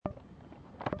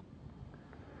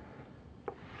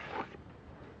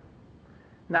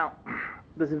Now,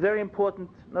 there's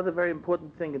another very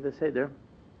important thing in the Seder,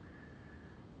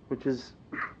 which is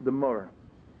the Morah.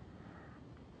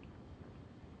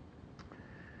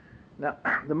 Now,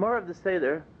 the Morah of the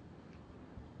Seder,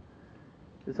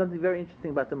 there's something very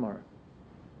interesting about the Morah.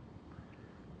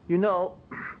 You know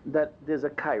that there's a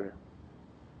kaira.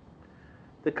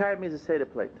 The kaira means a Seder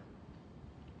plate.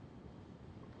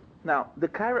 Now, the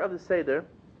kaira of the Seder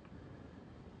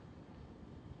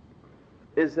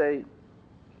is a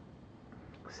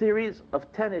series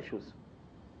of 10 issues,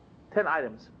 10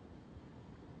 items.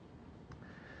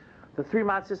 The 3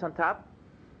 matzahs on top,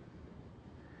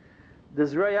 the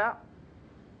zraya,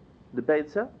 the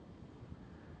beitza,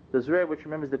 the zraya which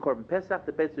remembers the korban pesach,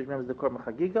 the beitza which remembers the korban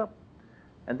chagiga,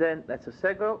 and then that's a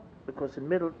segel, because in the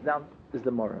middle down is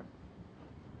the morah.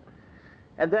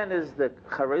 And then is the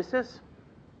charesis,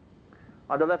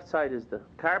 on the left side is the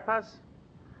karpas,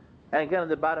 and again on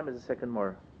the bottom is the second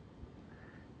morah.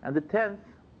 And the 10th,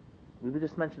 we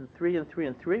just mentioned 3 and 3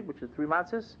 and 3, which is 3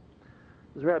 matzahs,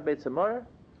 zraya, beitza, morah,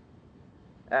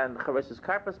 and charesis,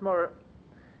 karpas, morah.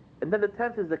 And then the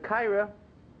 10th is the kaira,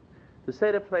 the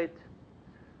Seder plate,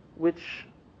 which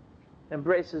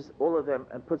embraces all of them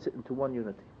and puts it into one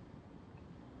unity.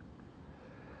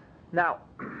 Now,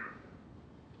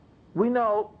 we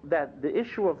know that the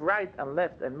issue of right and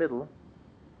left and middle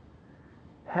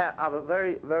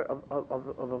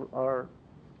are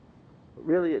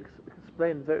really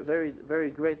explain very, very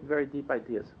great, very deep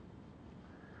ideas.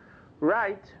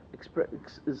 Right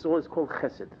is always called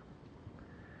chesed.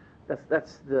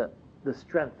 That's the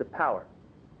strength, the power.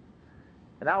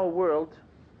 In our world,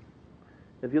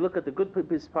 if you look at the good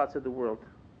parts of the world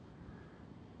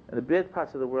and the bad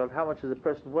parts of the world, how much is a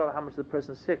person well, how much is a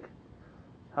person sick,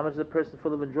 how much is a person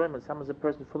full of enjoyments, how much is a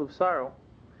person full of sorrow,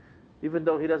 even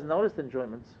though he doesn't notice the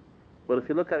enjoyments. But if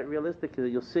you look at it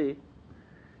realistically, you'll see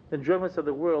the enjoyments of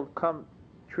the world come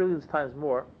trillions times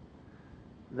more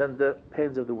than the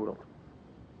pains of the world.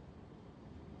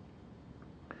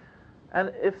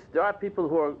 And if there are people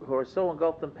who are so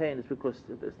engulfed in pain, it's because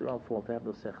it's their own fault. They have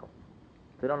no sechel.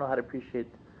 They don't know how to appreciate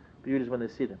beauties when they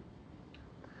see them.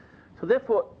 So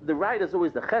therefore, the right is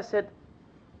always the chesed,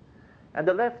 and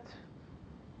the left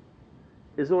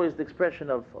is always the expression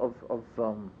of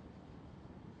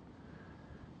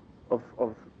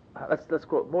let's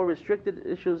call it more restricted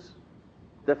issues,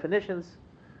 definitions.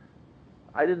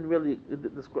 I didn't really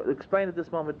explain at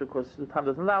this moment because the time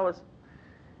doesn't allow us.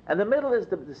 And the middle is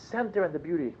the center and the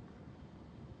beauty.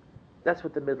 That's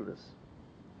what the middle is.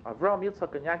 Avraham,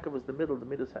 Yitzchak, and Yaakov was the middle, the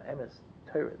middle ha'emes,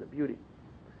 Torah, the beauty.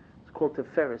 It's called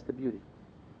Tiferes, the beauty.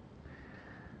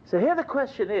 So here the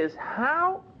question is,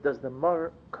 how does the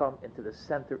Morah come into the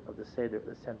center of the Seder,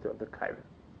 the center of the Kaira?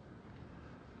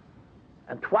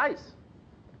 And twice,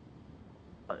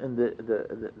 in the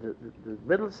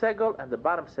middle segel and the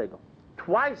bottom segel,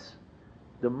 twice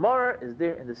the Morah is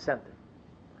there in the center.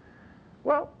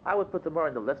 Well, I would put the Morah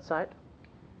on the left side.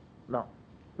 No,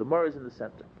 the Morah is in the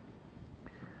center.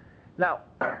 Now,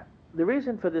 the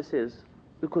reason for this is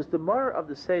because the Morah of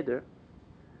the Seder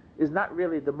is not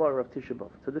really the Morah of Tisha B'Av.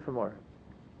 It's a different Morah.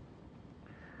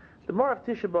 The Morah of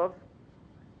Tisha B'Av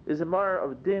is a Morah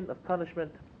of din, of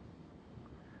punishment,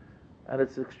 and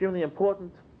it's extremely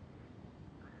important.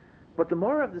 But the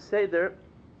Morah of the Seder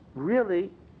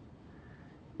really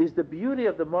is the beauty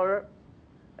of the Morah,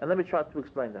 and let me try to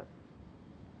explain that.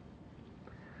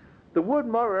 The word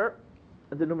Morah,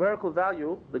 and the numerical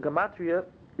value, the gematria,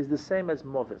 is the same as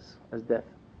movis, as death.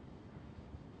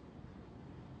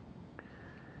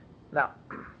 Now,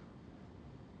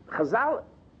 Chazal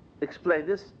explained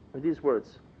this with these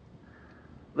words.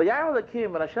 V'yayol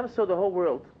Elokim, when Hashem saw the whole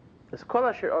world, es kol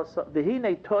asher asa,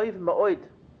 v'hinei toiv ma'oid.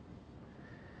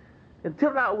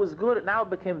 Until now it was good, now it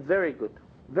became very good.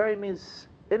 Very means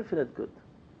infinite good.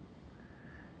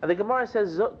 And the Gemara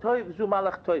says, toiv zu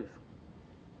malach toiv.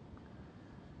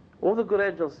 All the good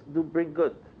angels do bring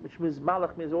good, which means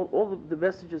malach means all the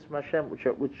messages from Hashem which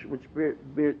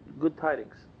bear good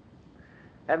tidings.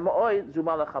 And ma'oid zu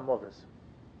malach hamovis.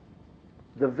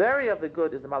 The very of the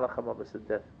good is the malach hamovis, the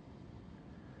death.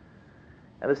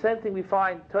 And the same thing we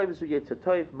find, toiv zu yetzer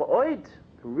toiv, ma'oid,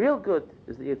 the real good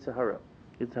is the yetzer hara,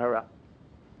 yetzer hara.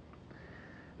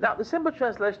 Now the simple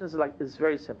translation is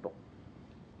very simple.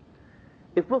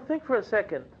 If we'll think for a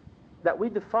second that we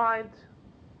defined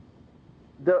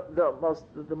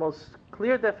the most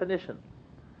clear definition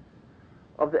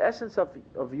of the essence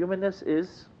of humanness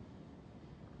is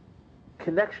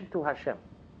connection to Hashem.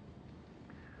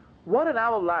 What in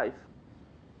our life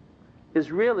is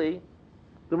really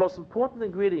the most important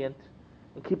ingredient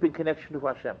in keeping connection to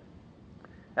Hashem?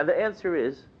 And the answer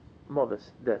is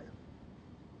movis, death.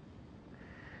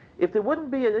 If there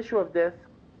wouldn't be an issue of death,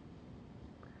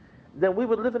 then we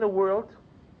would live in a world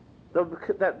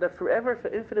that forever, for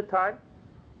infinite time,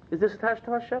 is disattached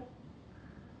to Hashem.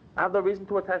 I have no reason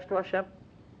to attach to Hashem.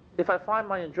 If I find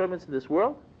my enjoyments in this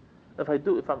world, if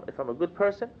I'm a good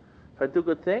person, if I do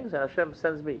good things, and Hashem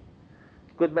sends me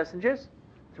good messengers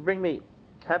to bring me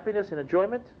happiness and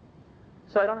enjoyment,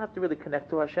 so I don't have to really connect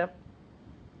to Hashem.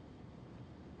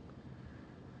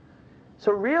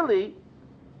 So really,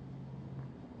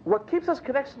 what keeps us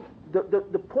connection,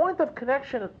 the point of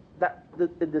connection,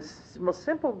 the most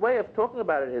simple way of talking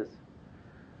about it is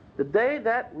the day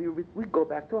that we go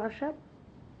back to Hashem.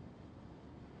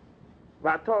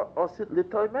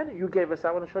 You gave us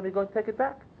our Hashem, you're going to take it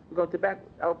back. We're going to back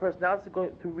our personality is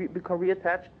going to become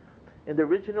reattached in the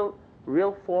original,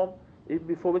 real form even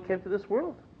before we came to this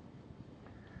world.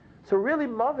 So really,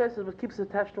 Maves is what keeps us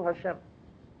attached to Hashem.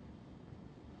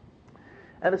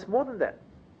 And it's more than that.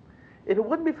 If it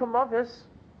wouldn't be for Maves,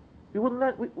 we wouldn't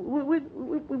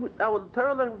learn, our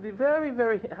Torah learning would be very,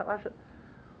 very...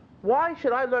 Why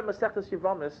should I learn Masechtas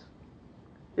Yevamos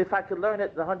if I could learn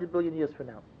it 100 billion years from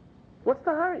now? What's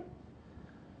the hurry?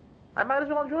 I might as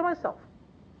well enjoy myself.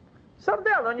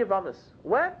 Someday I'll learn Yevamos.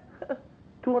 When?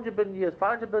 200 billion years,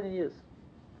 500 billion years.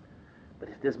 But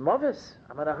if there's Mavis,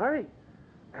 I'm in a hurry.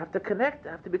 I have to connect.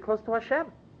 I have to be close to Hashem.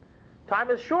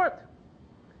 Time is short.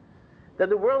 Then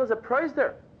the world is a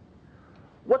proiser.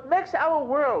 What makes our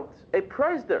world a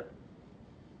proiser?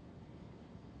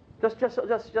 Just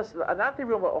an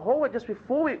anteroom, a hallway just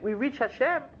before we reach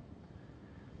Hashem,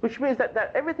 which means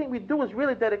that everything we do is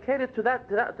really dedicated to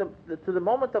to the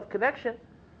moment of connection.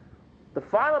 The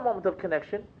final moment of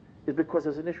connection is because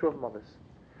there's an issue of Mavis.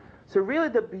 So really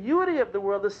the beauty of the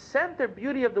world, the center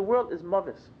beauty of the world is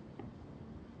Mavis.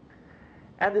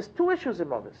 And there's two issues in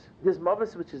Mavis. There's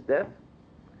Mavis, which is death,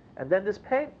 and then there's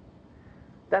pain.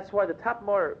 That's why the top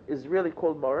Mor is really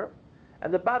called Mor,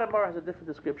 and the bottom Mor has a different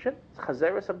description. It's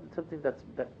Chazera, something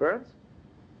that burns.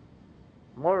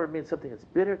 Mor means something that's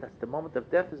bitter. That's the moment of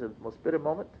death, is the most bitter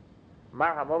moment.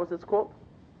 Mar HaMavis it's called.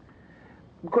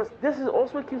 Because this is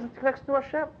also what keeps us connected to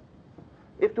Hashem.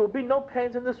 If there would be no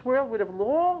pains in this world, we'd have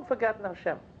long forgotten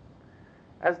Hashem.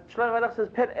 As Shlomo Melech says,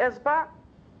 Pen Ezba,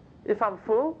 if I'm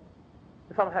full,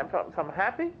 if I'm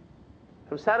happy,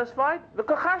 if I'm satisfied,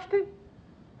 V'kochashti,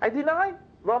 I deny,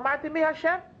 V'amarti mi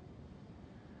Hashem.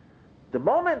 The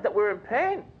moment that we're in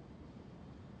pain,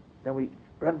 then we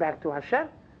run back to Hashem,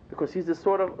 because He's the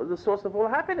source of all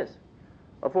happiness,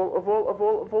 of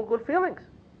all good feelings,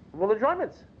 of all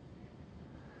enjoyments.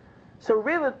 So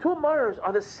really, the two Moros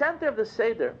are the center of the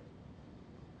Seder.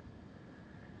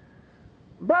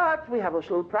 But we have a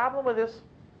little problem with this,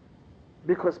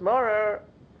 because Mor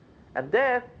and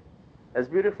death, as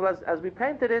beautiful as we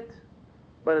painted it,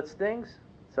 but it stings,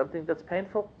 something that's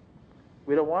painful.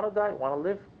 We don't want to die, we want to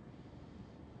live.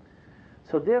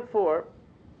 So therefore,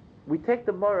 we take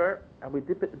the Mor and we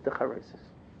dip it into Charesis.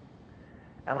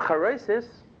 And Charesis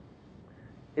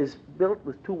is built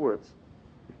with two words,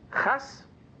 Chas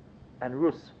and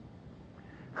Rus.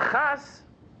 Chas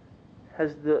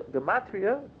has the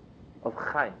gematria of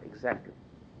Chaim, exactly.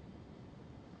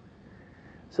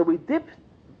 So we dip,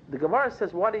 the Gemara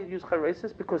says, why do you use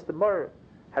Charesis? Because the Mor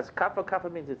has kapha. Kapha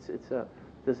means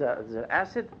there's an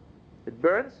acid, it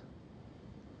burns.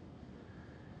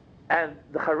 And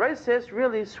the Charesis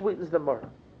really sweetens the Mor.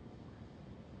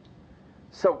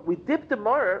 So we dip the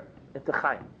Mor into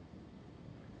Chaim.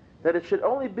 That it should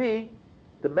only be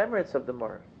the remembrance of the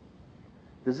Mor.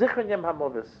 The Zichron Yom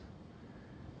HaMovis,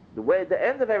 the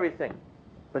end of everything,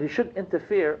 but he shouldn't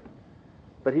interfere,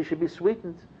 but he should be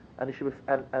sweetened, and he should be,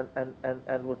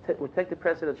 and will take the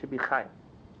precedent. Should be Chaim.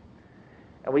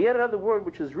 And we add another word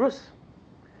which is Rus,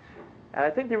 and I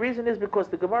think the reason is because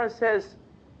the Gemara says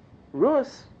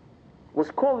Rus was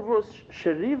called Rus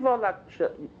Sheriva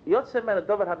Yotzem and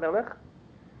Dover HaMelech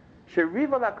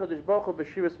Sheriva La Kodesh Baruch Hu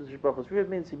B'Shiras Kodesh Baruch Hu. Sheriva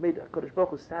means he made Kodesh Baruch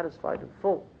Hu satisfied and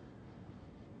full.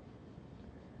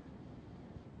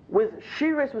 With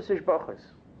Shiras with Baruch.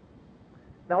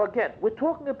 Now again, we're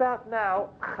talking about now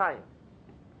Chaim.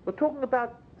 We're talking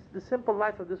about the simple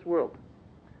life of this world.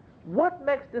 What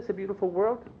makes this a beautiful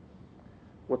world?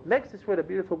 What makes this world a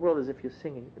beautiful world is if you're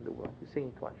singing in the world. You're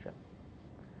singing to Hashem.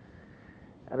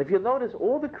 And if you notice,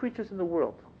 all the creatures in the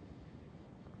world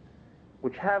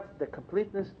which have the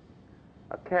completeness,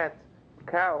 a cat,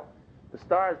 a cow, the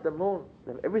stars, the moon,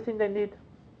 everything they need,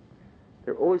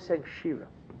 they're always saying Shira.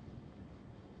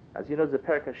 As you know, the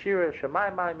Perek Shira,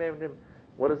 Shemai Ma'imim.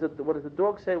 What does the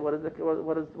dog say? What does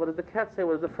the cat say?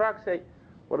 What does the frog say?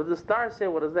 What does the stars say?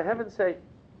 What does the heaven say?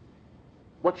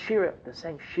 What Shira? They're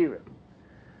saying Shira.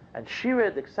 And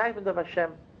Shira, the excitement of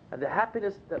Hashem, and the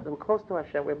happiness that we're close to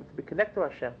Hashem, we're able to be connected to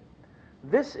Hashem.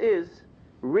 This is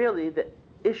really the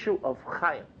issue of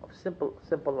Chaim, of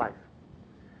simple life.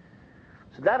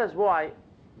 So that is why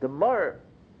the Mor,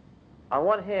 on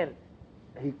one hand,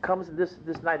 he comes this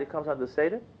night. He comes on the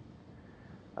Seder,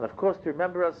 and of course to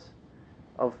remember us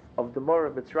of the Mor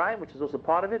of Mitzrayim, which is also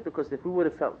part of it. Because if we would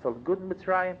have felt good in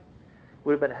Mitzrayim,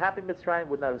 we would have been happy in Mitzrayim,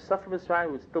 would not have suffered in Mitzrayim,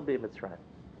 we would still be in Mitzrayim.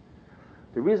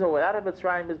 The reason we're out of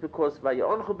Mitzrayim is because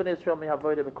Vayonchu b'nei Yisrael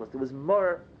mi'avodah, because there was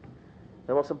Mor.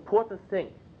 The most important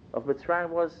thing of Mitzrayim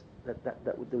was that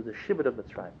there was a shibud of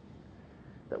Mitzrayim.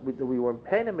 That we were in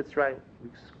pain in Mitzrayim,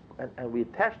 and we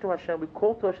attached to Hashem, we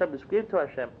called to Hashem, we screamed to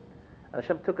Hashem, and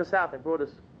Hashem took us out and brought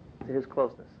us to His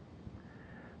closeness.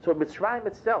 So Mitzrayim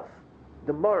itself,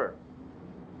 the Mor,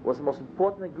 was the most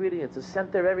important ingredient. It's the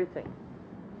center of everything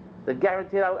that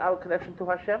guaranteed our connection to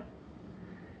Hashem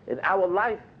in our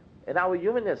life, in our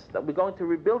humanness that we're going to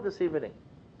rebuild this evening.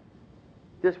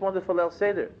 This wonderful El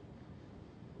Seder.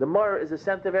 The Mor is the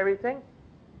center of everything,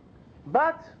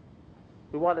 but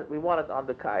we want it on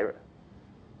the Kaira.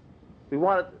 We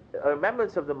wanted a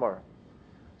remembrance of the Mor.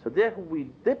 So therefore we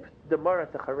dip the Mor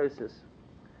into Charesis.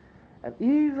 And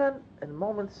even in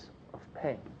moments of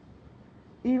pain,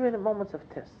 even in moments of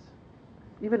tests,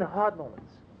 even in hard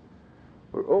moments,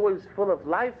 we're always full of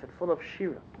life and full of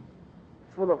Shira,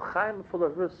 full of Chaim and full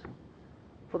of Rus,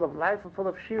 full of life and full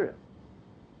of Shira.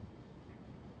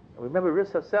 And remember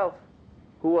Rus herself,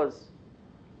 who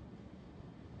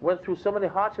went through so many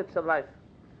hardships in life.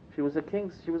 She was a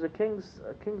king's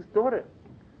daughter,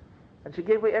 and she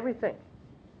gave away everything.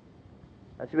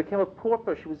 And she became a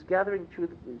pauper. She was gathering.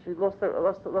 She lost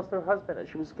her husband, and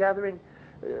she was gathering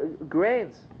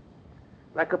grains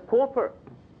like a pauper.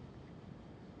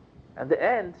 And the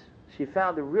end, she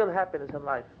found the real happiness in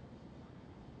life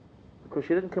because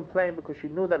she didn't complain, because she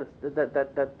knew that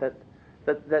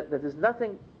there's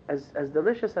nothing as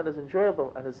delicious and as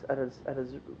enjoyable and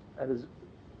as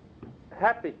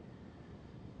happy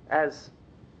as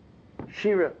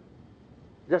Shira,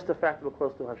 just the fact that we're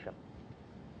close to Hashem.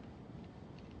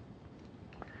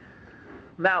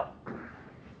 Now,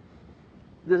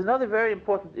 there's another very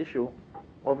important issue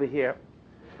over here,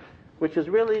 which is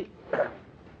really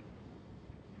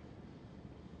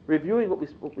reviewing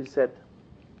what we said.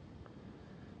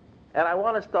 And I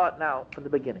want to start now from the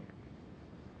beginning.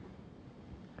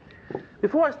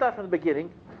 Before I start from the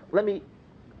beginning, let me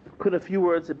put a few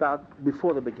words about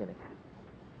before the beginning.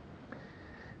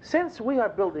 Since we are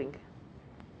building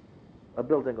a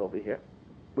building over here,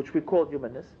 which we call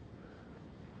humanness,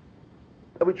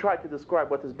 and we try to describe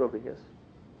what this building is,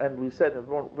 and we said in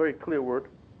one very clear word,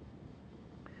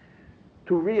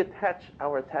 to reattach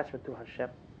our attachment to Hashem,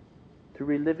 to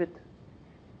relive it,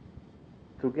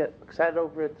 to get excited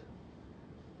over it,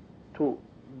 to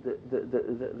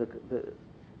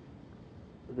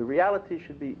the reality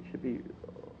should be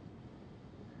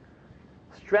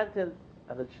strengthened,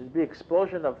 and it should be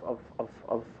explosion of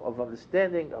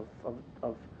understanding,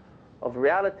 of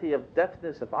reality, of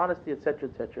depthness, of honesty, etc.,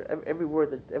 etc. Every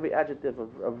word, every adjective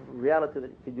of reality that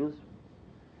you can use.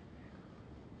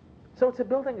 So it's a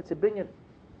building, it's a binyan,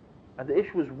 and the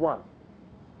issue is one: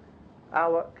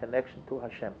 our connection to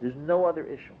Hashem. There's no other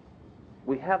issue.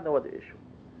 We have no other issue.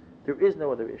 There is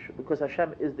no other issue, because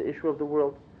Hashem is the issue of the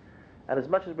world, and as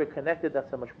much as we're connected, that's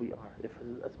how much we are. If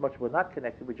as much as we're not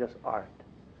connected, we just aren't.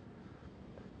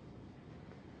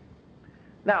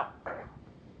 Now,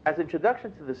 as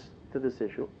introduction to this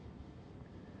issue,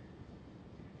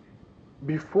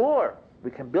 before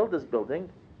we can build this building,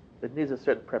 it needs a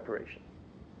certain preparation.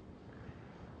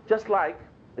 Just like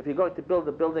if you're going to build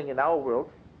a building in our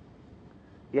world,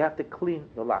 you have to clean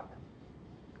the lot.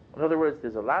 In other words,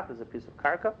 there's a lot, there's a piece of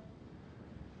karka,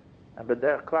 and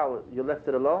b'derech klal, you left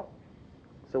it alone.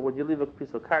 So when you leave a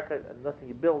piece of karka and nothing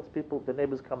you build, the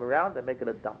neighbors come around and make it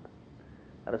a dump,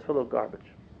 and it's full of garbage.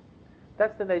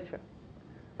 That's the nature.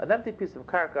 An empty piece of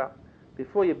karka,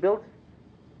 before you build,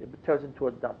 it turns into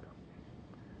a dump.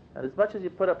 And as much as you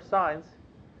put up signs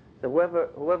that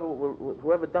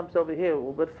whoever dumps over here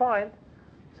will be fined,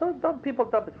 so people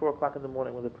dump at 4 o'clock in the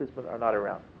morning when the policemen are not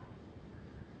around,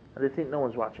 and they think no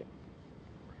one's watching.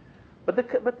 But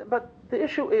the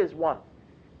issue is one: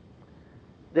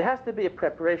 there has to be a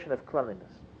preparation of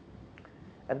cleanliness,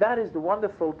 and that is the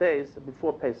wonderful days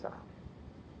before Pesach.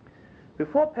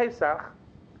 Before Pesach,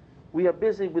 we are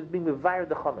busy with being mevayer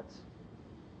the chametz,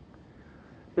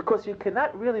 because you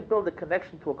cannot really build a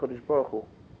connection to a Kodesh Baruch Hu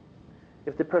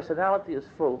if the personality is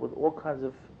full with all kinds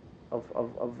of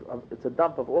it's a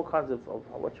dump of all kinds of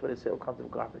what should I say, all kinds of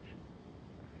garbage.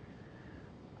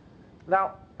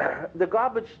 Now, the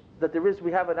garbage that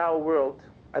we have in our world,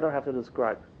 I don't have to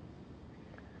describe.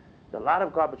 There's a lot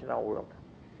of garbage in our world.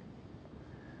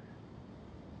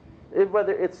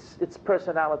 Whether it's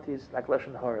personalities like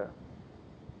Lashon Hara,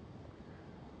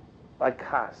 like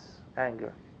Kas,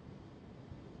 anger,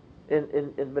 in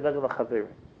Benagam Chaveri.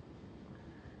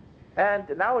 And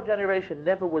in our generation,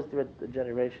 never was there a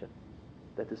generation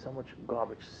that there's so much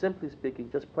garbage. Simply speaking,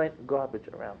 just plain garbage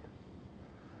around.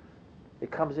 It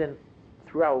comes in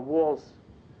through our walls,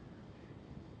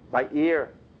 by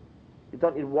ear. You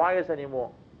don't need wires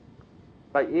anymore.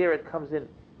 By ear, it comes in.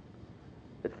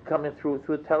 It can come in through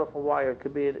a telephone wire. It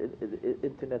could be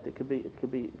internet. It could be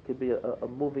a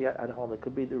movie at home. It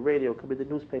could be the radio. It could be the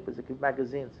newspapers. It could be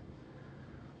magazines.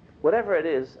 Whatever it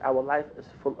is, our life is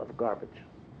full of garbage.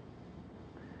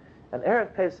 And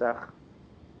Erev Pesach,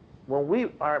 when we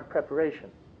are in preparation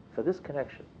for this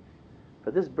connection,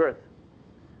 for this birth,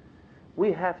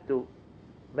 we have to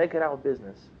make it our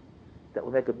business that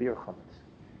we make a beer chametz.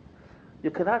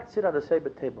 You cannot sit on the Seder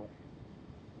table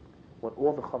when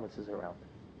all the chametz is around,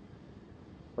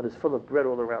 when it's full of bread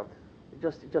all around. It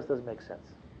just doesn't make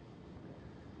sense.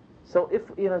 So if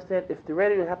you understand, if the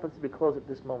radio happens to be closed at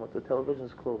this moment, or the television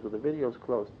is closed, or the video is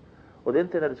closed, or the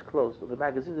internet is closed, or the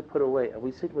magazines are put away, and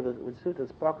we sit with a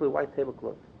sparkly white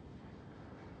tablecloth,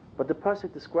 but the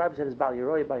pasuk describes it as Bal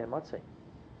Yeroi Bayamatzei,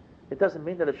 it doesn't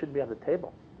mean that it shouldn't be on the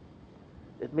table.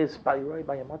 It means Bal Yeroi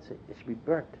Bayamatzei. It should be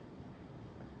burnt.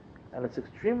 And it's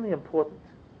extremely important.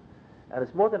 And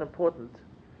it's more than important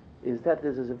is that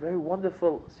this is a very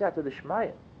wonderful Siyata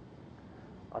D'Shmaya.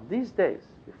 On these days,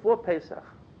 before Pesach,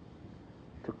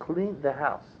 to clean the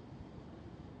house.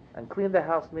 And clean the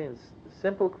house means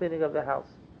simple cleaning of the house.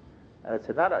 And it's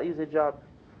not an easy job.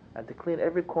 And to clean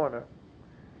every corner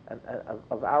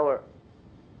of our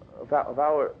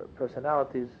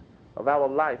personalities, of our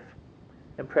life,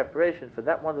 in preparation for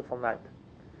that wonderful night.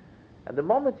 And the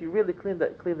moment you really clean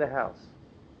the house,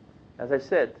 as I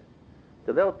said,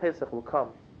 the Leil Pesach will come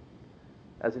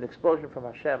as an explosion from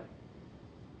Hashem,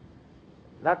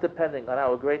 not depending on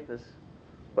our greatness,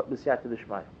 but b'siyata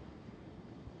d'shmaya.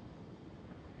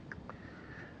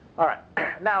 All right.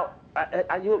 Now,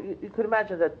 you could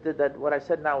imagine that what I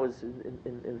said now is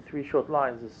in 3 short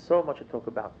lines. There's so much to talk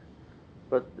about,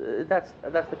 but that's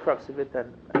the crux of it.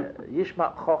 And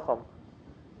Yishma Chocham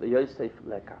v'Yosef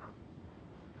Lekach.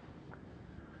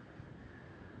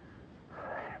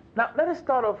 Now, let us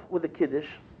start off with the Kiddush,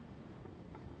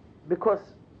 because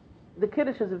the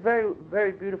Kiddush is a very,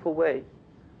 very beautiful way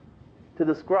to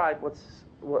describe what's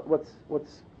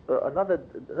another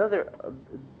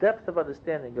depth of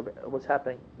understanding of what's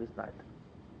happening this night.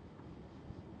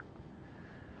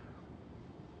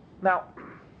 Now,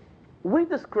 we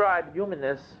describe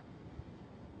humanness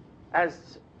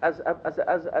as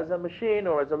a machine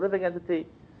or as a living entity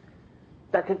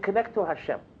that can connect to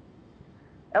Hashem.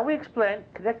 And we explain,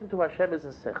 connecting to Hashem is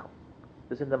in seichel,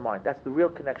 is in the mind. That's the real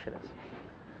connection is.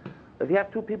 If you have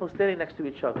 2 people standing next to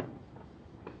each other,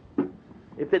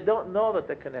 if they don't know that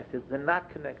they're connected, they're not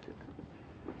connected.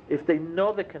 If they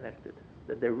know they're connected,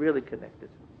 then they're really connected.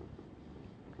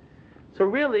 So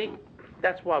really,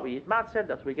 that's why we eat matzah,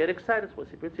 that's why we get excited, that's why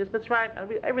we see B'tzias Mitzrayim,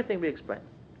 and everything we explain.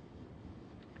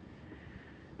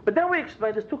 But then we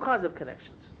explain there's 2 kinds of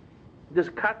connections. There's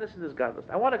katnus and there's godless.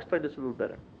 I want to explain this a little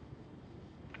better.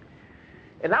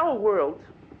 In our world,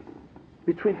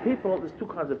 between people, there's 2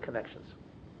 kinds of connections.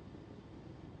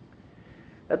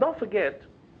 Now don't forget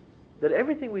that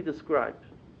everything we described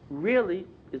really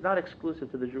is not exclusive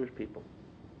to the Jewish people.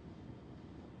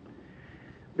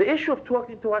 The issue of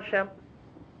talking to Hashem,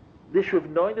 the issue of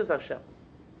knowing there's Hashem,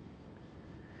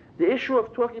 the issue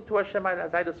of talking to Hashem,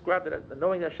 as I described it,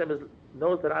 knowing Hashem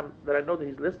knows that I know that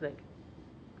He's listening,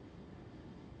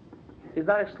 is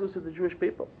not exclusive to the Jewish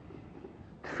people.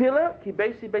 Tefillah, ki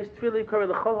beisi beis tefillah yikra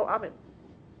l'chol ha'amim.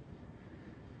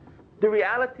 The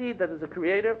reality that there's a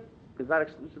Creator is not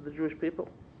exclusive to the Jewish people.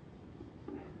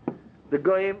 The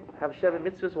Goyim have 7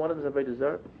 mitzvahs, one of them is a very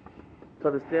deserved, to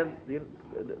understand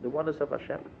the oneness of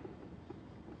Hashem.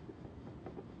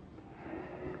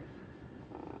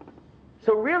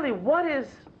 So really, what is,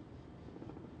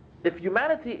 if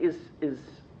humanity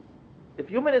if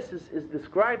humanness is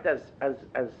described as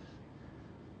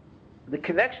the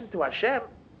connection to Hashem,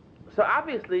 so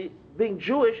obviously being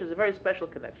Jewish is a very special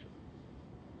connection.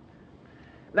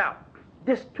 Now,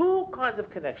 there's 2 kinds of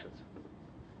connections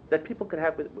that people can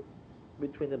have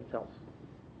between themselves.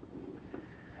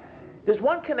 There's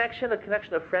one connection, a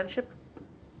connection of friendship,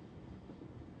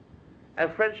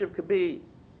 and friendship could be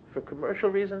for commercial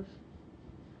reasons,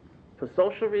 for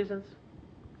social reasons.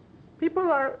 People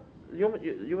are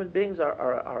human beings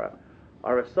are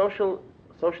a social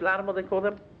animal, they call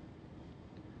them,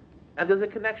 and there's a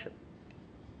connection.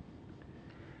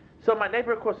 So my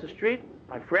neighbor across the street,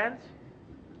 my friends,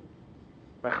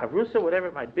 my chavrusa, whatever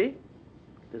it might be,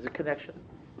 there's a connection.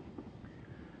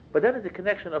 But then there's a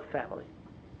connection of family.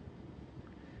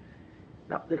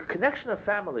 Now, the connection of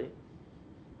family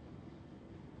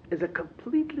is a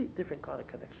completely different kind of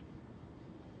connection.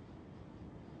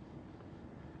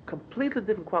 Completely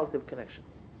different quality of connection.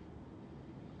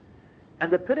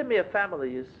 And the epitome of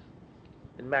family is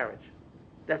in marriage.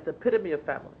 That's the epitome of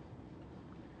family.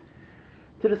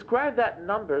 To describe that in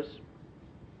numbers,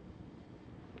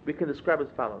 we can describe as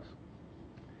follows.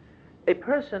 A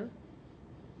person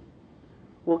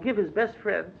will give his best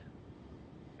friend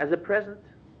as a present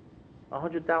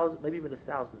 $100, maybe even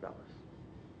 $1,000.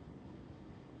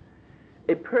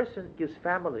 A person gives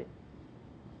family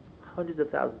hundreds of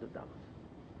thousands of dollars.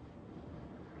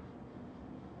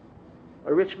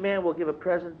 A rich man will give a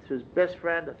present to his best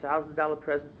friend, $1,000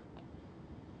 present.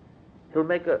 He'll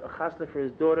make a chasna for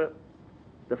his daughter.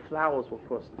 The flowers will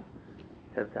cost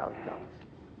 $10,000.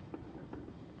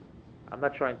 I'm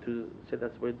not trying to say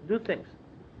that's the way to do things,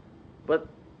 but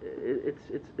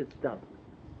it's done.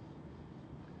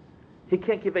 He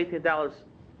can't give $18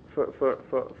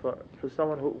 for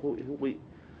someone who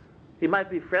he might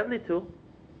be friendly to,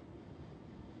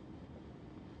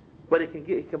 but he can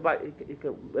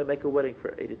make a wedding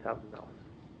for $80,000.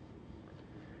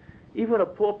 Even a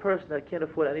poor person that can't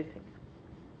afford anything,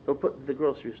 he'll put in the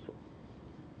grocery store.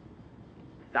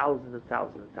 Thousands and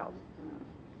thousands and thousands.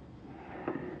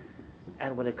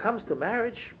 And when it comes to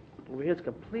marriage, over here it's a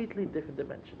completely different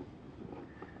dimension.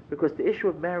 Because the issue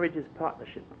of marriage is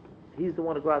partnership. He's the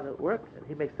one who goes out and works, and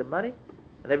he makes the money,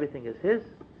 and everything is his.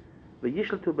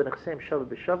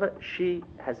 She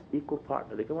has equal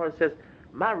partner. The Gemara says,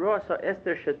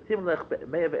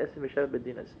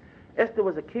 Esther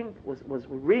was a king, was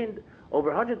reigned over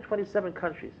 127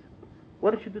 countries.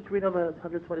 What did she do to reign over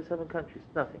 127 countries?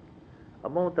 Nothing. A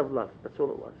moment of love, that's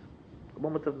all it was. A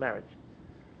moment of marriage.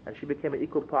 And she became an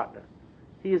equal partner.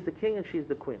 He is the king and she is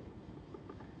the queen.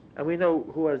 And we know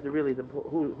who has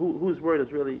whose word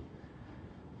is really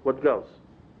what goes.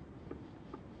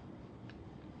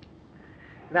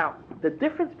 Now, the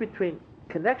difference between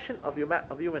connection of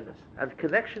humanness and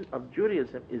connection of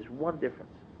Judaism is one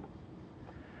difference.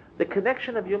 The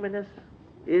connection of humanness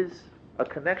is a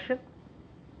connection,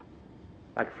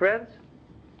 like friends,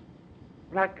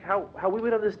 like how we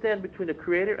would understand between the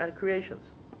Creator and creations.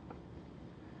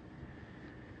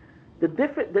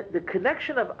 The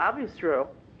connection of Am Yisrael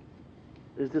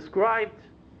is described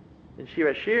in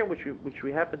Shir Hashir, which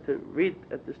we happen to read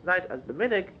at this night as the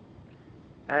Minig,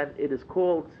 and it is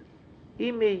called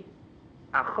Imi,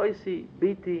 Achoisi,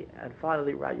 Biti, and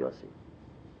finally Rayosi.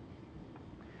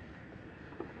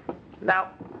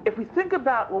 Now, if we think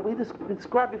about what we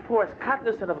described before as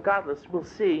Katnus and of Godless, we'll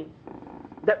see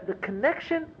that the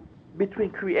connection between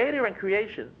Creator and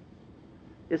creation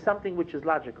is something which is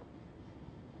logical.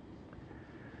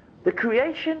 The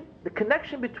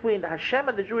connection between Hashem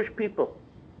and the Jewish people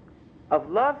of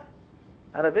love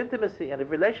and of intimacy and of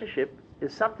relationship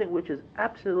is something which is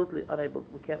absolutely unable.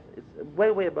 It's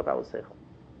way above our seichel.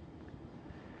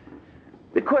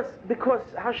 Because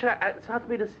how should it's hard for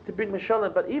me to bring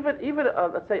Mishalim, but even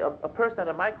let's say a person and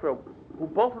a microbe who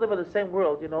both live in the same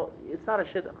world, it's not a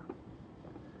shidduch.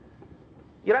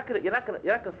 You're not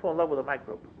gonna fall in love with a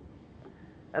microbe.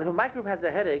 And if a microbe has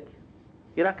a headache,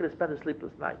 you're not going to spend a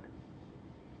sleepless night.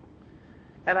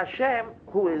 And Hashem,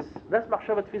 who is less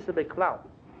machshava tfisa beklal,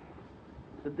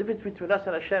 the difference between us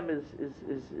and Hashem is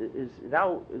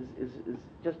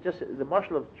just the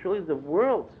marshal of trillions of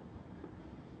worlds.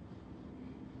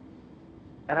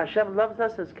 And Hashem loves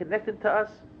us, is connected to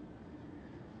us.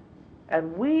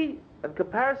 And we, in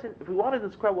comparison, if we want to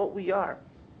describe what we are,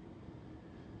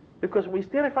 because when we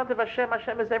stand in front of Hashem,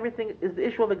 Hashem is everything, is the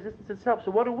issue of existence itself.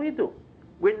 So what do?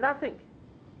 We're nothing.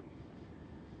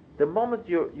 The moment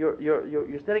you're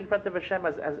standing in front of Hashem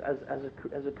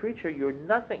as a creature, you're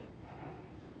nothing.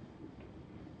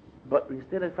 But when you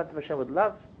stand in front of Hashem with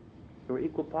love, you're an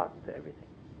equal partner to everything.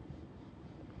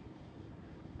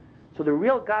 So the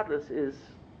real godless is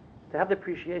to have the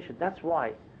appreciation. That's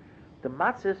why the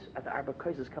matzahs and the arba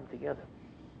kosos come together,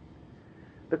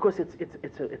 because it's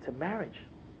a marriage.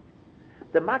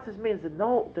 The matzahs means to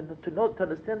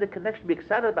understand the connection, be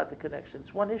excited about the connection.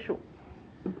 It's one issue.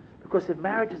 Because if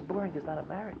marriage is boring, it's not a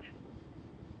marriage.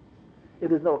 If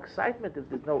there's no excitement, if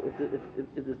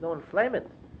there's no inflammation,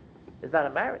 it's not a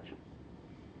marriage.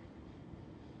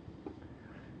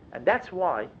 And that's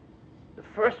why the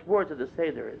first words of the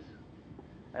Seder is,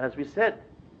 and as we said,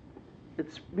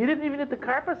 we didn't even hit the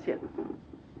karpas yet.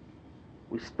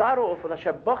 We start off with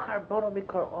Asher Bachar Bono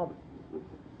Mikar Om,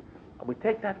 and we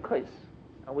take that kos,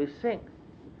 and we sing.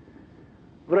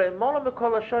 V're'emonu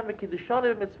mekol Hashem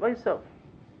v'kiddushonu v'mitzvosov.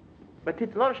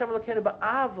 V'titlon Hashem Elokeinu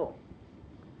ba'avo.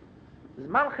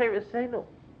 Zman chayreseinu.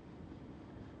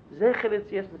 Zecher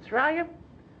Yetzias Mitzrayim,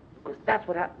 because that's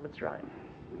what happened in Mitzrayim.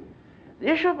 The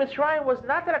issue of Mitzrayim was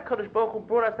not that HaKadosh Baruch Hu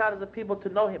brought us out as a people to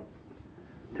know Him,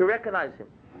 to recognize Him,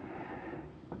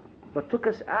 but took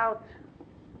us out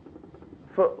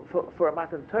for a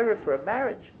Matan Torah, for a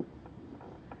marriage.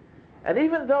 And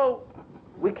even though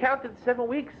we counted 7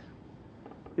 weeks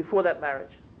before that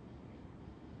marriage,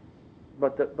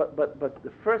 but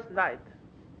the first night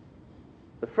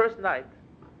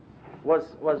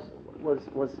was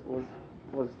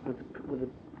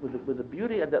with the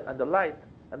beauty and the light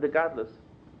and the godless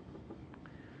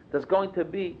that's going to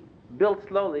be built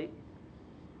slowly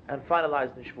and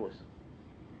finalized in Shavuos.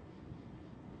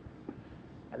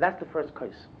 And that's the first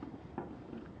case.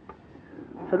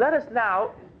 So let us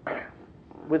now,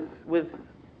 with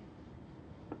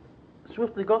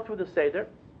swiftly go through the Seder.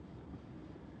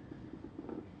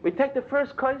 We take the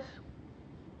first case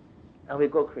and we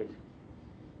go crazy.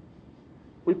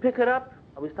 We pick it up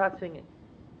and we start singing.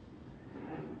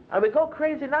 And we go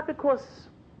crazy not because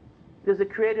there's a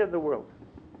creator of the world.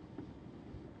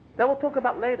 That we'll talk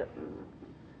about later.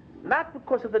 Not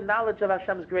because of the knowledge of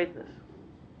Hashem's greatness.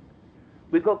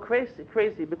 We go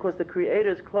crazy because the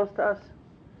Creator is close to us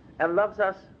and loves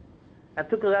us and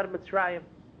took us out of Mitzrayim.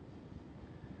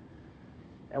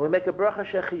 And we make a bracha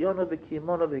shechiyonu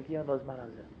v'kiyimonu v'kiyonu zman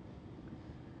hazeh.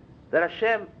 That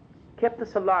Hashem kept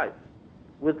us alive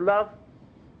with love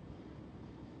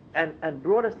and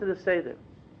brought us to the Seder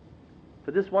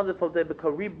for this wonderful day,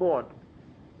 become reborn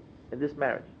in this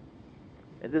marriage,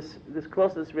 in this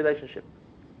closeness relationship.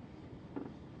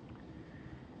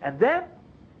 And then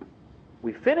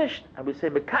we finished and we say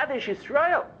Mekadesh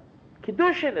Yisrael,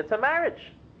 Kiddushin, it's a marriage.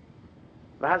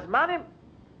 V'hazmanim,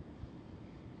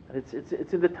 and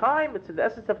it's in the time, it's in the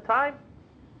essence of time.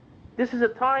 This is a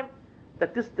time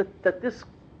that this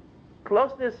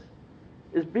closeness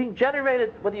is being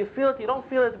generated, whether you feel it, you don't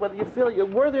feel it, whether you feel it, you're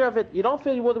worthy of it, you don't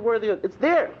feel you're worthy of it. It's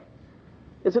there.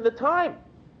 It's in the time.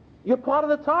 You're part of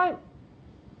the time.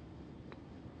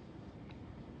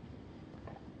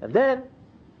 And then,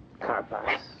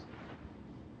 Karpas.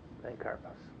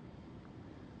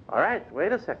 All right,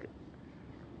 wait a second.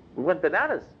 We went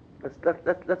bananas.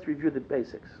 Let's review the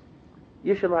basics.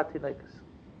 Yishalat Tinekas.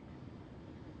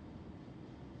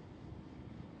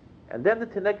 And then the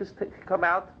Tinekas come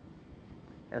out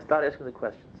and start asking the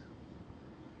questions.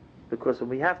 Because when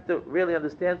we have to really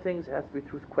understand things, it has to be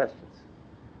through questions.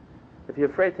 If you're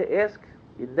afraid to ask,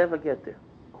 you never get there.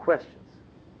 Questions.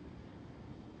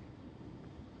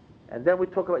 And then we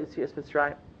talk about Yetzias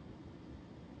Mitzrayim.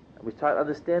 And we start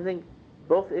understanding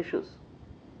both issues,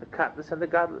 the godless and the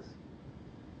godless.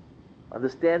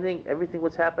 Understanding everything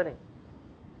what's happening.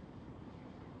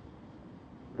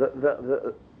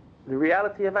 The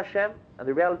reality of Hashem and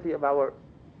the reality of our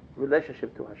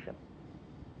relationship to Hashem.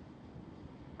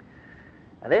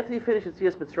 And after you finish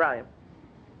Yetzias Mitzrayim,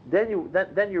 then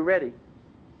you're ready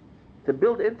to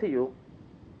build into you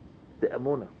the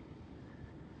Emunah.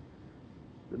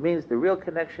 It means the real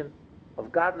connection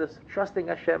of godless, trusting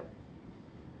Hashem,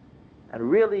 and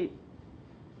really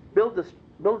build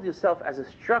yourself as a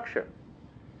structure,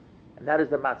 and that is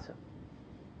the matzah.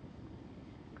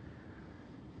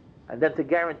 And then to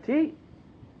guarantee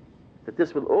that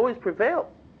this will always prevail.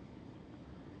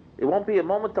 It won't be a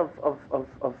moment of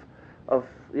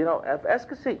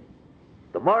efficacy.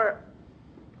 The more,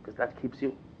 because that keeps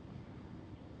you.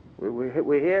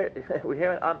 We're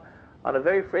here on a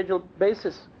very fragile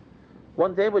basis.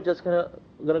 One day we're just gonna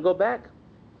go back.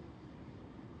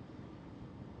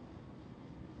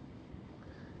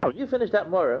 When you finish that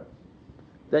Morah,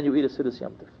 then you eat a Seudas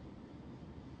Yom Tov.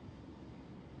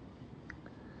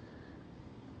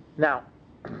 Now,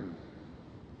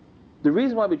 the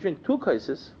reason why we drink 2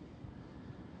 kaises,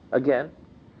 again,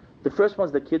 the first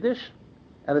one's the Kiddush,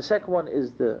 and the second one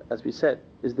is as we said,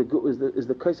 is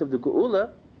the kais of the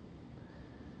Geula.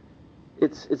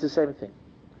 It's the same thing.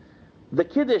 The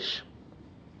Kiddush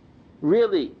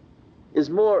really is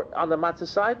more on the matzah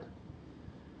side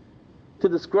to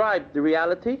describe the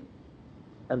reality,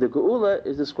 and the Geula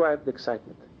is describe the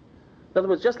excitement. In other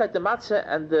words, just like the matzah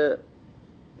and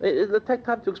it'll take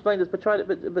time to explain this, but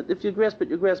but if you grasp it,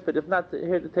 you grasp it. If not,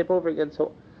 here to tape over again.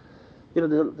 So,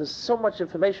 there's so much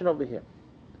information over here.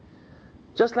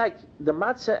 Just like the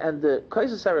matzah and the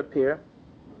kaises are a pair,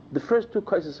 the first 2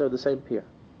 kaises are the same pair.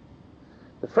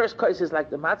 The first kais is like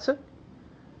the matzah,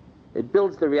 it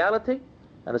builds the reality,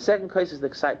 and the second kais is the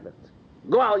excitement.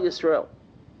 Go al Yisrael.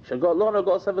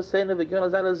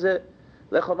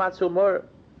 Lechol Matzah Umor.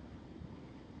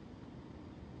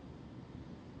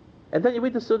 And then you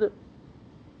read the Suda.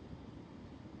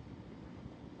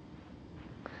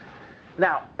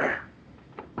 Now,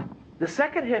 the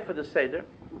second half of the Seder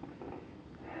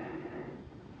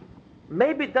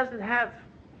maybe it doesn't have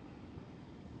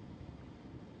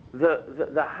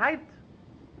the height,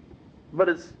 but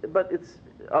it's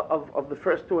of the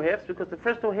first two halves, because the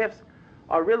first two halves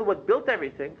are really what built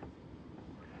everything.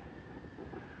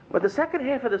 But the second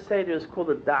half of the Seder is called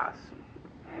a Das.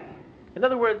 In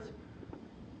other words,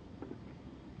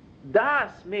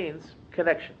 Das means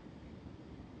connection.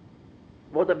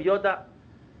 Vodam Yoda,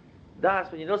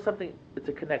 Das, when you know something, it's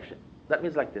a connection. That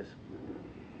means like this.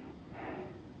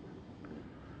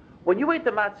 When you ate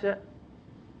the matzah,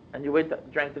 and you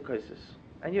drank the kaisis,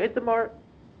 and you ate the mar,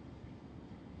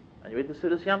 and you ate the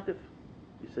Sudas Yamtiv,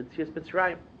 you said Tzias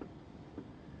Mitzrayim,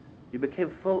 you became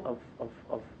full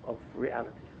of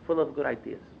reality, full of good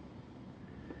ideas.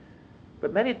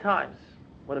 But many times,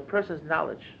 when a person's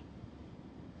knowledge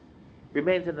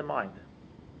remains in the mind,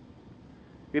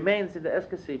 remains in the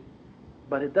eskasi,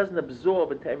 but it doesn't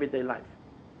absorb into everyday life.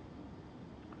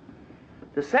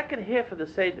 The second half of the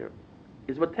Seder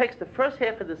is what takes the first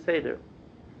half of the Seder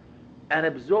and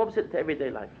absorbs it into everyday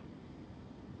life.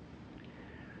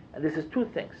 And this is two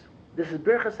things. This is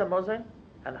Birchas HaMazon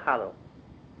and Hallel.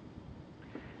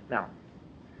 Now,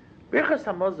 Birchas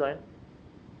HaMazon,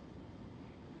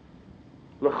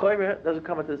 L'choyre doesn't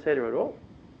come into the Seder at all.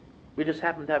 We just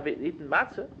happen to have eaten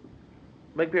matzah,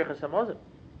 make Birchas HaMazon.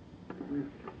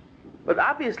 But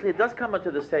obviously it does come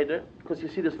into the Seder because you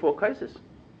see there's 4 kaises.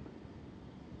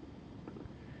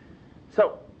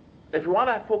 So, if you want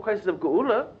to have 4 kaises of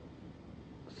Geula,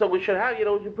 so we should have,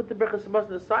 you put the Birchas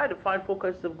HaMazon aside and find 4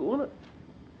 kaises of Geula.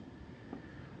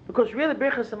 Because really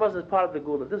Birchas HaMazon is part of the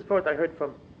Geula. This part I heard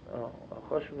from a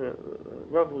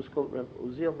Rav who's called Rav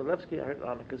Uziel Milevsky. I heard it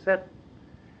on a cassette.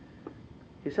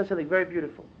 He said something very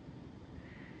beautiful.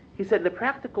 He said, in the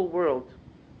practical world,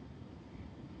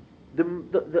 the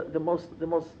most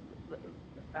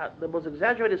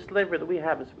exaggerated slavery that we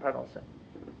have is parnasa.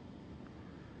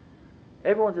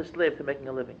 Everyone's a slave to making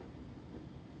a living.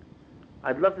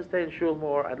 I'd love to stay in shul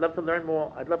more. I'd love to learn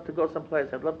more. I'd love to go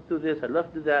someplace. I'd love to do this. I'd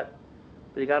love to do that.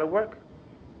 But you got to work.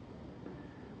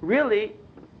 Really,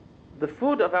 the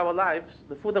food of our lives,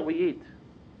 the food that we eat,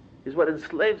 is what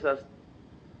enslaves us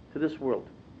to this world.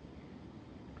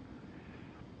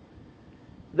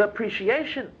 The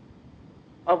appreciation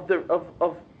of the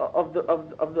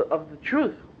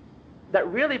truth that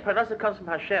really parnasa comes from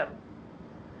Hashem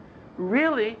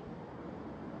really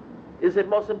is the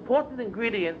most important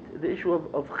ingredient in the issue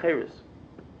of chayris.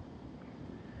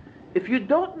 If you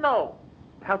don't know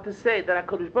how to say that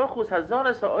HaKadosh Baruch Hu is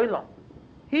Hazonas HaOlam,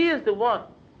 He is the one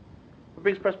who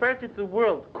brings prosperity to the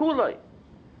world, Kulai,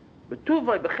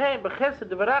 B'tuvai, B'chein, B'chesed,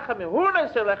 B'rachamim,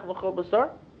 Hurnei Selech L'chol Basar,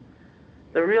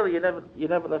 then really you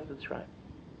never left Mitzrayim.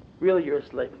 Really you're a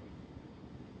slave.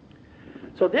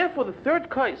 So therefore the third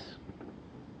kais,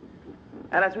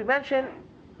 and as we mentioned,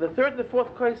 the third and the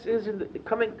fourth kais is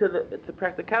coming to the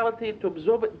practicality, to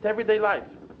absorb it into everyday life.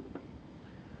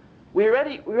 We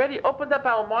already opened up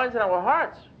our minds and our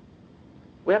hearts.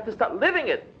 We have to start living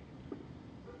it.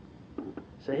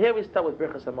 So here we start with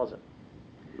Birchas HaMazon.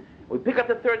 We pick up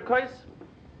the third kais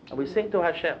and we sing to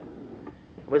Hashem.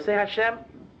 We say, Hashem,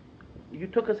 you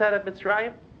took us out of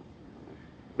Mitzrayim.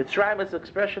 Mitzrayim is an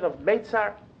expression of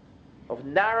Meitzar, of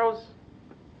narrows,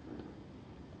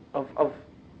 of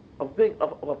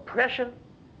oppression.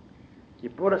 You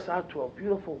brought us out to a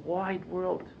beautiful, wide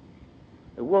world,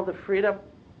 a world of freedom.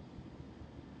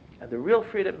 And the real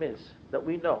freedom is that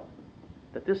we know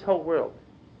that this whole world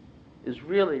is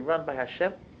really run by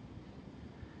Hashem.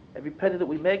 Every penny that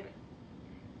we make,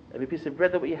 every piece of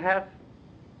bread that we have,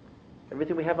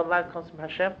 everything we have in life comes from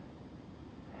Hashem.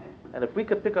 And if we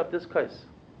could pick up this kais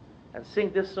and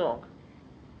sing this song,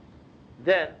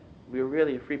 then we're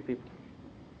really a free people.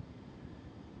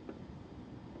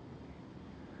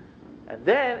 And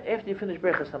then, after you finish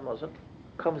Birchas HaMazon,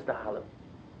 comes the Hallel.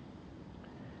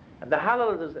 And the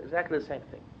Hallel is exactly the same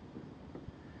thing.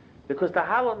 Because the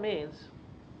Hallel means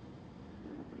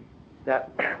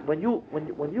that when you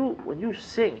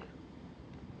sing,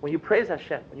 when you praise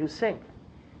Hashem, when you sing,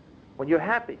 when you're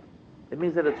happy, it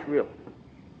means that it's real.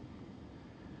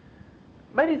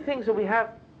 Many things that we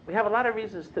have a lot of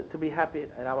reasons to be happy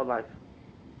in our life.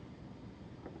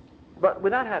 But we're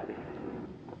not happy.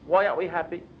 Why aren't we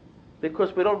happy?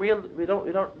 Because we don't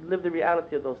live the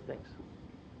reality of those things.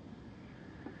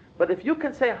 But if you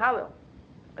can say Hallel,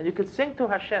 and you can sing to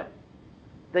Hashem,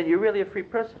 then you're really a free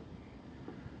person.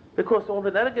 Because all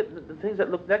the things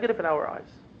that look negative in our eyes,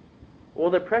 all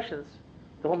the oppressions,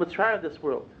 the whole Mitzrayim of this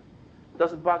world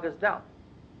doesn't bog us down.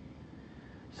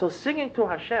 So singing to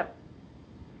Hashem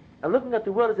and looking at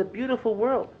the world is a beautiful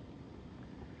world.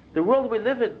 The world we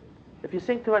live in, if you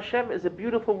sing to Hashem, is a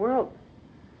beautiful world.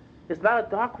 It's not a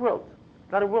dark world.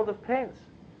 It's not a world of pains.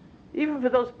 Even for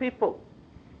those people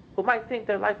who might think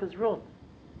their life is ruined.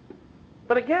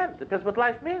 But again, depends what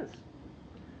life means.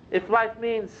 If life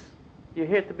means you're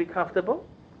here to be comfortable,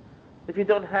 if you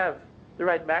don't have the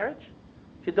right marriage,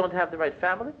 if you don't have the right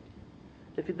family,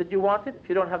 that you wanted, if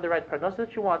you don't have the right prognosis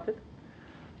that you wanted,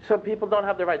 some people don't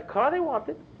have the right car they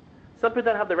wanted, some people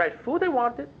don't have the right food they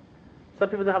wanted, some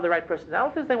people don't have the right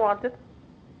personalities they wanted,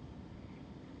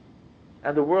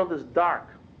 and the world is dark.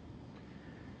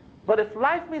 But if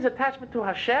life means attachment to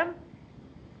Hashem,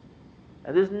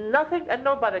 and there's nothing and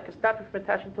nobody that can stop you from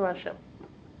attaching to Hashem,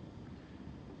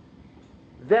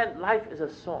 then life is a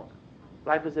song.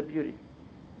 Life is a beauty.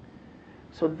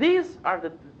 So these are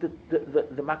the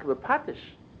Makabeh Patish.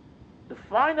 The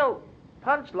final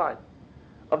punchline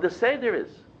of the Seder is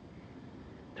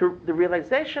to the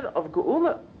realization of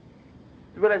Geula.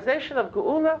 The realization of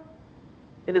Geula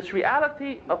in its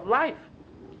reality of life.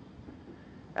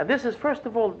 And this is first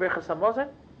of all Berachas Hamazon,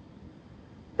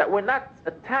 that we're not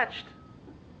attached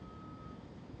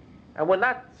and we're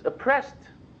not oppressed,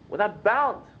 we're not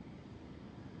bound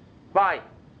by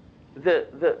the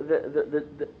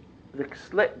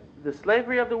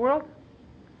slavery of the world,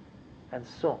 and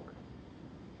song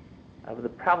of the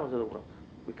problems of the world.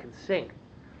 We can sing.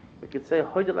 We can say,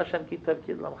 Hodel Hashem ki tov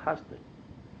ki l'olam chasdei.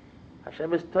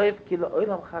 Hashem is tov ki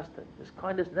l'olam chasdei. His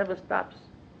kindness never stops.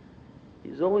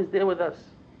 He's always there with us.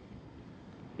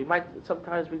 We might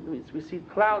sometimes we see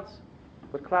clouds,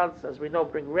 but clouds, as we know,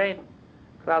 bring rain.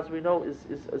 Clouds, we know,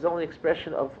 is only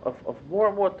expression of more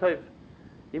and more tov.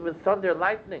 Even thunder,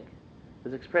 lightning,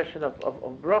 is expression of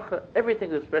bracha.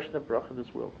 Everything is expression of bracha in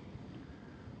this world.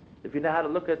 If you know how to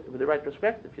look at it with the right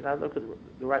perspective, if you know how to look at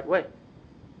it the right way.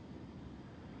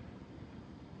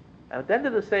 And at the end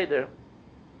of the Seder,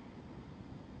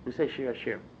 we say Shir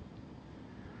HaShirim.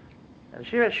 And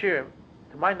Shir HaShirim,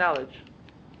 to my knowledge,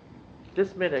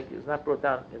 this minhag is not brought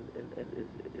down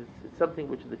it's something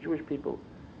which the Jewish people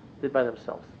did by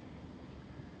themselves.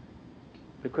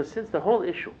 Because since the whole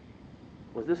issue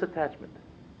was this attachment,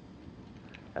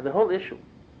 and the whole issue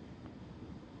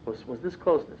was this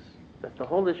closeness, that's the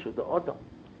whole issue, the Adam.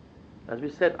 As we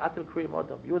said, Atem Kriyim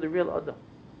Adam, you're the real Adam.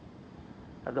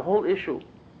 And the whole issue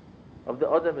of the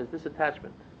Adam is this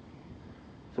attachment.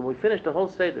 So when we finish the whole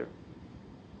Seder,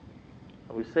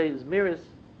 and we say Zmiris,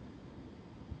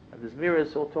 and the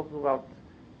Zmiris all talking about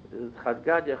Chad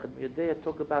Gadya, Chad Miyadea,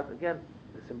 talk about, again,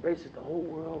 this embraces the whole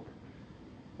world,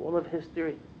 all of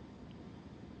history,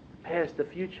 the past, the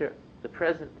future, the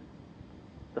present.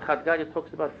 The Chad Gadya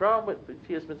talks about from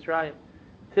Yetzias Mitzrayim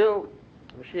till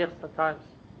Mashiach's times.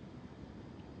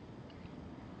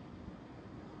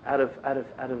 Out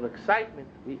of excitement,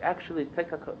 we actually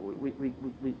take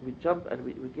we jump and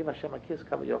we give Hashem a kiss,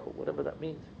 Kavayochel, whatever that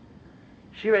means.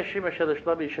 Shir HaShirim Shel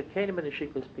Shlomi Shekenim and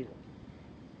Yishiklis Pinu.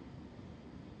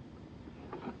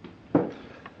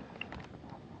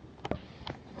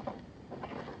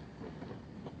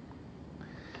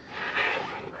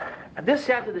 And this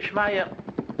Siyata D'Shmaya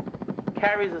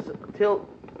carries us until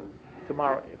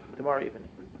tomorrow evening.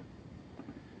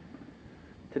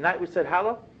 Tonight we said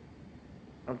Hallel,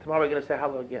 and tomorrow we're going to say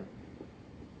Hallel again.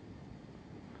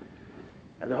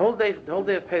 And the whole day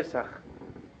of Pesach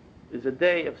is a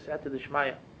day of Siyata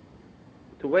D'Shmaya.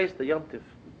 To waste the Yom Tiv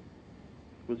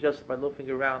was just by loafing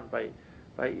around, by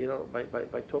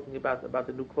talking about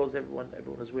the new clothes everyone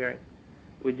is wearing,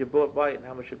 when you bought by it and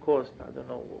how much it cost. I don't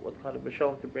know what kind of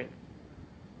Mishalom to bring.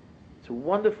 It's a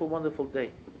wonderful, wonderful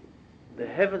day. The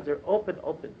heavens are open.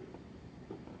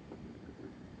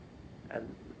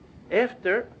 And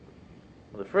after,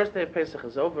 when the first day of Pesach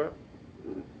is over,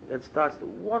 then starts the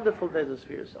wonderful days of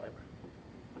Sfiras Omer.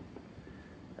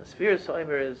 And Sfiras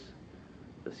Omer is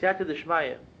the Siyata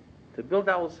D'Shmaya, to build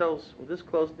ourselves with this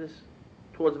closeness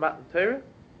towards Matan Torah,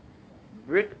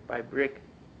 brick by brick,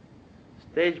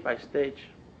 stage by stage.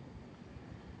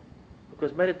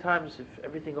 Because many times if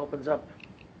everything opens up,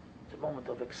 it's a moment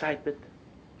of excitement.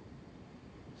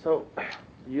 So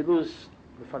you lose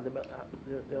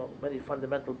many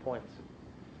fundamental points.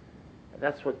 And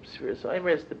that's what Sfiras Omer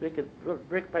is, to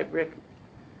brick by brick,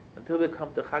 until we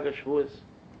come to Chag HaShavuos.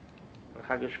 And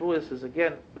Chag HaShavuos is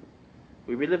again,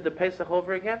 we relive the Pesach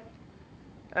over again,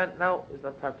 and now it's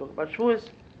not time to talk about Shavuos,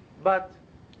 but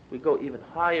we go even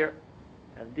higher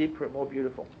and deeper and more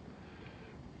beautiful.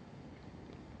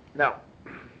 Now,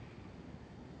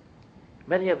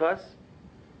 many of us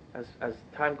as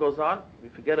time goes on, we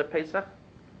forget a Pesach.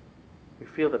 We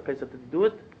feel that Pesach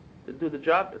didn't do the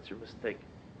job. It's your mistake.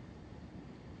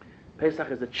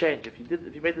 Pesach is a change. If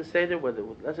you made the Seder, whether it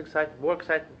was less exciting, more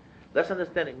exciting, less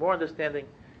understanding, more understanding,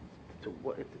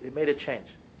 it made a change.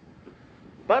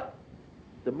 But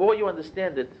the more you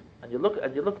understand it, and you look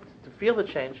to feel the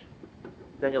change,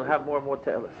 then you'll have more and more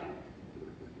te'elis.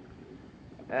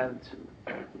 And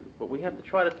what we have to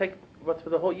try to take for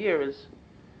the whole year is,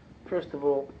 first of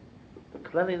all, the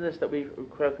cleanliness that we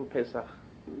require through Pesach,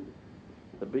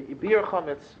 the bir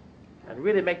chametz, and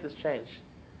really make this change.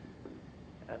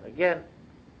 And again,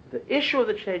 the issue of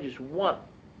the change is one,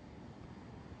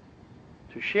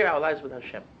 to share our lives with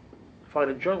Hashem, find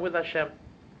a joint with Hashem,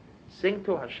 sing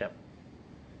to Hashem.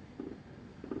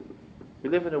 We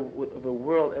live in a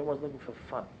world, everyone's looking for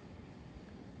fun,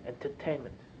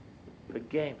 entertainment, for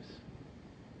games,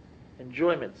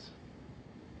 enjoyments,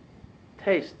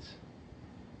 tastes,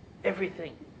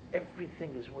 everything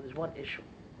is one issue,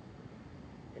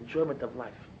 enjoyment of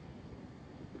life.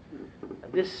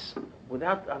 And this,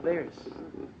 without Averis,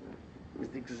 is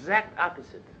the exact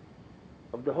opposite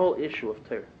of the whole issue of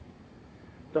Torah.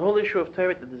 The whole issue of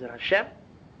Torah, that there's a Hashem,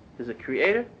 there's a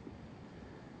Creator,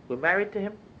 we're married to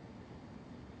Him,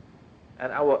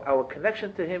 and our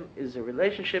connection to Him is a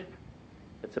relationship,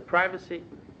 it's a privacy.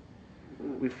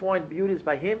 We find beauties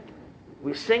by Him,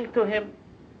 we sing to Him,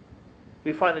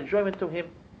 we find enjoyment to Him.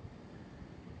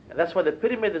 And that's why the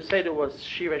epitome of the Seder was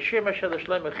Shir Ashir Mashal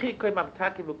Shloim Chikoy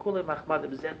Mamtakim V'Kulei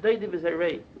Machmadim Zedaydi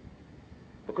V'Zerei,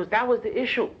 because that was the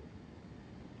issue.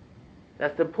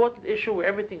 That's the important issue where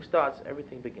everything starts,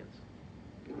 everything begins.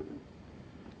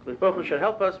 Because Baruch Hu should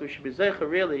help us. We should be zeicher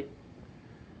really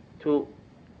to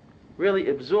really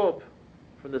absorb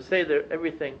from the Seder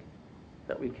everything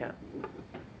that we can.